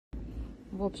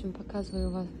В общем, показываю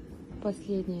вам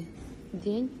последний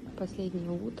день,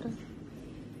 последнее утро.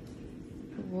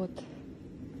 Вот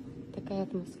такая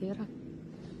атмосфера.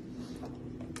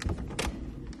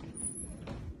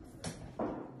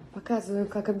 Показываю,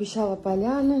 как обещала,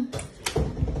 поляну.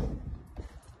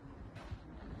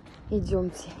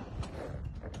 Идемте.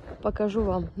 Покажу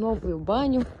вам новую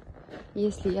баню,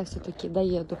 если я все-таки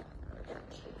доеду.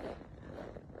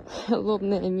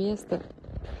 Лобное место.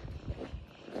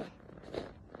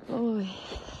 Ой,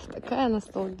 такая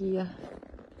ностальгия.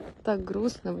 Так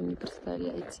грустно, вы не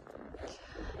представляете.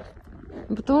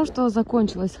 Потому что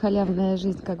закончилась халявная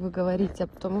жизнь, как вы говорите, а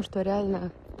потому что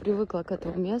реально привыкла к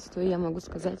этому месту. И я могу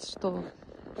сказать, что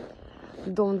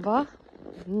дом 2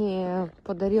 мне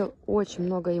подарил очень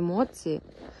много эмоций.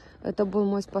 Это был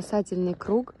мой спасательный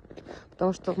круг,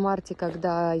 потому что в марте,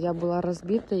 когда я была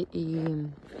разбитой и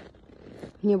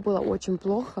мне было очень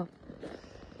плохо,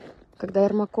 когда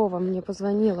Ермакова мне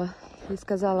позвонила и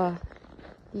сказала: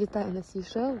 летай на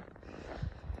Сейшелы,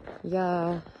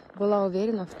 я была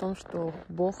уверена в том, что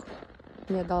Бог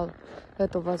мне дал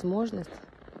эту возможность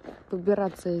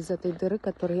выбираться из этой дыры, в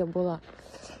которой я была.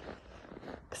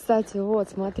 Кстати,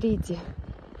 вот, смотрите.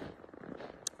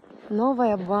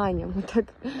 Новая баня. Мы так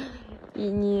и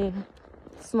не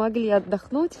смогли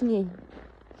отдохнуть в ней.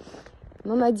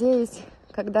 Но надеюсь,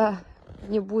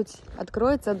 когда-нибудь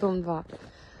откроется дом 2,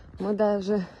 мы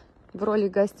даже в роли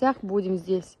гостях будем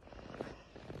здесь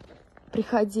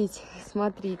приходить.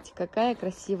 Смотрите, какая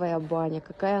красивая баня,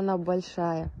 какая она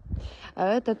большая. А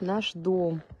этот наш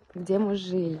дом, где мы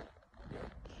жили.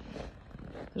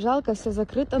 Жалко, все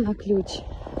закрыто на ключ.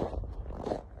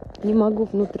 Не могу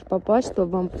внутрь попасть,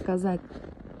 чтобы вам показать.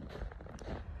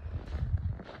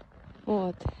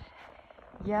 Вот.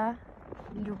 Я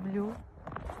люблю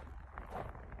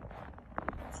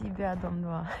тебя, дом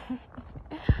 2.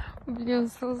 Блин,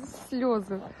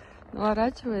 слезы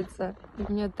наворачиваются.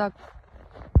 И мне так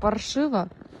паршиво.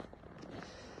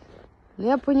 Но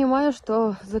я понимаю,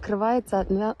 что закрывается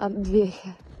одна дверь,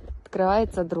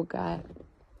 открывается другая.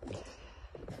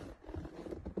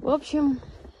 В общем,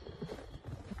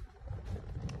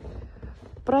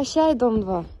 прощай, дом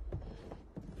 2.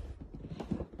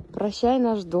 Прощай,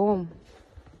 наш дом.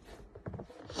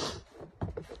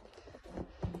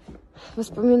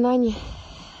 Воспоминания.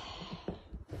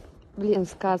 Блин,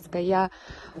 сказка. Я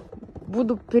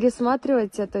буду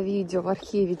пересматривать это видео в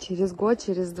архиве через год,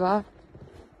 через 2.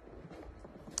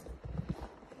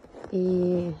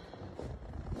 И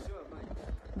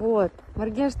вот,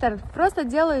 Моргенштерн, просто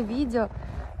делаю видео,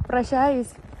 прощаюсь,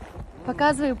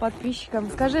 показываю подписчикам.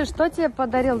 Скажи, что тебе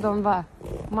подарил дом 2,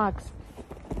 Макс?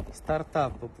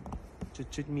 Стартап,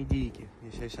 чуть-чуть медийки.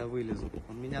 Я сейчас вылезу.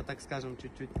 Он меня, так скажем,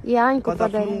 чуть-чуть И Аньку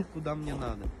подарил. Куда мне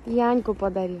надо. И Аньку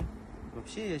подарил.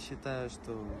 Вообще, я считаю,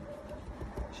 что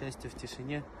счастье в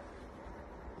тишине.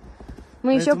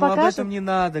 Мы еще Поэтому покажем. об этом не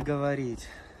надо говорить.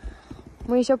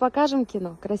 Мы еще покажем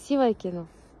кино, красивое кино.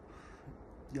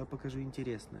 Я покажу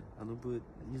интересное. Оно будет,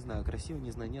 не знаю, красиво,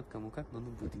 не знаю, нет, кому как, но оно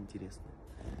будет интересно.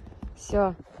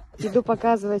 Все, иду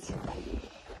показывать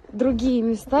другие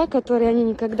места, которые они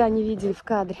никогда не видели в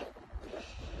кадре.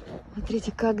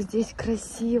 Смотрите, как здесь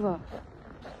красиво.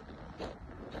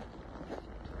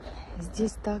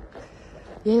 Здесь так...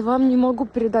 Я и вам не могу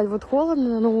передать. Вот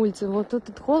холодно на улице, вот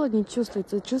этот холод не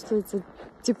чувствуется. Чувствуется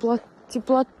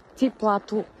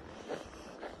теплоту.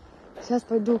 Сейчас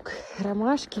пойду к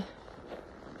Ромашке.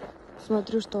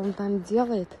 Смотрю, что он там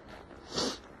делает.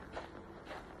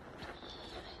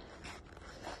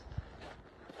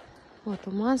 Вот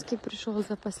Уманский пришел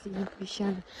за последними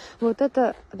вещами. Вот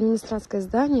это администратское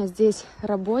здание. Здесь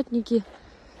работники.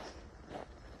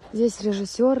 Здесь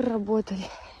режиссеры работали.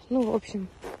 Ну, в общем,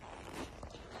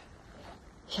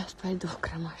 сейчас пойду к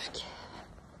Ромашке.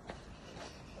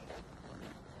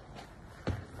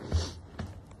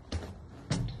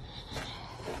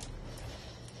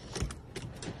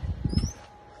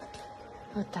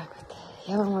 Вот так вот.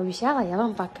 Я вам обещала, я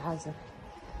вам показываю.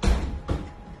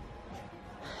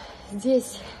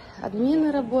 Здесь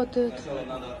админы работают.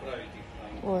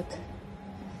 Вот.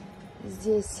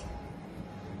 Здесь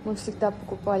мы всегда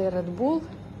покупали Red Bull.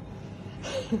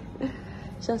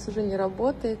 Сейчас уже не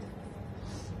работает.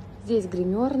 Здесь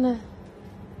гримерная.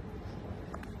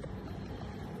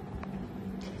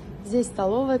 Здесь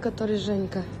столовая, которой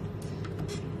Женька.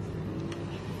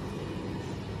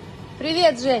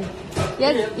 Привет, Жень!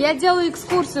 Я делаю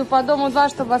экскурсию по дому 2,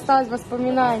 чтобы осталось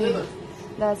воспоминание.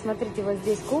 Да, смотрите, вот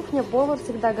здесь кухня, повар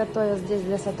всегда готовил, здесь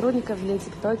для сотрудников, для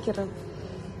тиктокеров.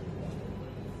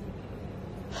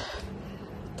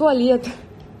 Туалет,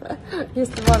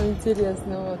 если вам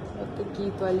интересно, вот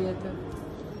такие туалеты.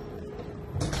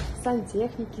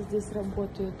 Сантехники здесь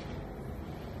работают,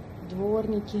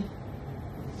 дворники.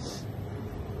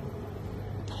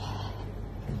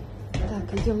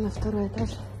 Так, идем на второй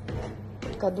этаж.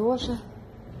 Кадоша,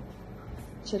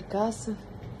 Черкассы,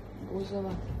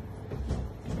 Бузова.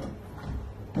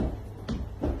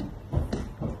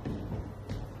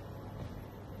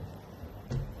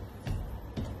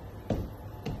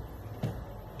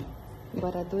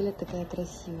 Бородуля такая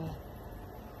красивая.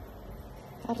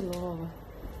 Орлова.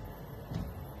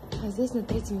 А здесь на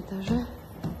третьем этаже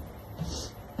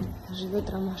живет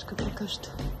Ромашка пока что.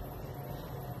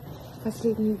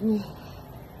 Последние дни.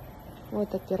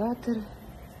 Вот оператор.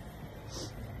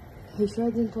 Еще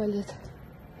один туалет.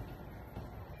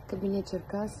 Кабинет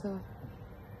Черкасова,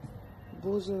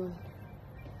 Бузова.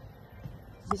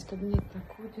 Здесь кабинет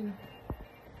Прокудина.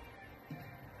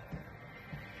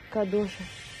 Кадоша.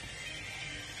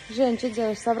 Жень, что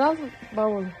делаешь? Собрал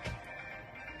баул?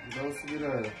 Да,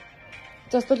 собираю. У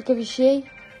тебя столько вещей.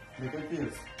 Да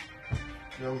капец.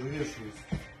 Я уже вешаюсь.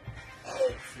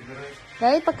 Собирай.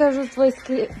 Дай покажу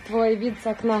твой вид с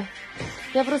окна.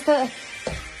 Я просто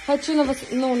хочу,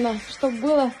 чтобы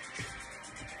было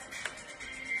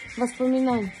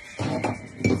воспоминание.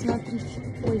 Смотрите.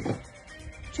 Ой,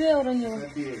 что я уронила?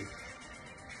 Забей.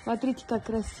 Смотрите, как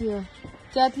красиво.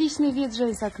 У тебя отличный вид,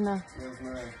 Жень, с окна. Я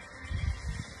знаю.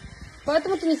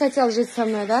 Поэтому ты не хотел жить со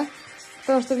мной, да?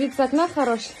 Потому что вид с окна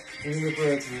хороший. Именно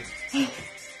поэтому.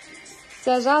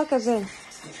 Тебя жалко, Жень?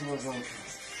 Почему жалко?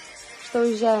 Что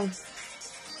уезжаем?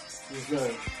 Не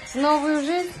знаю. В новую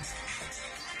жизнь?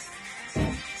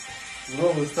 В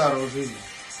новую старую жизнь.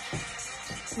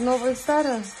 В новую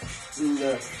старую?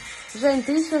 Да. Жень,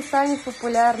 ты еще станешь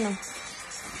популярным.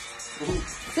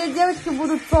 Все девочки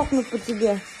будут сохнуть по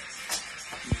тебе.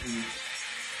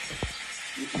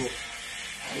 Неплохо.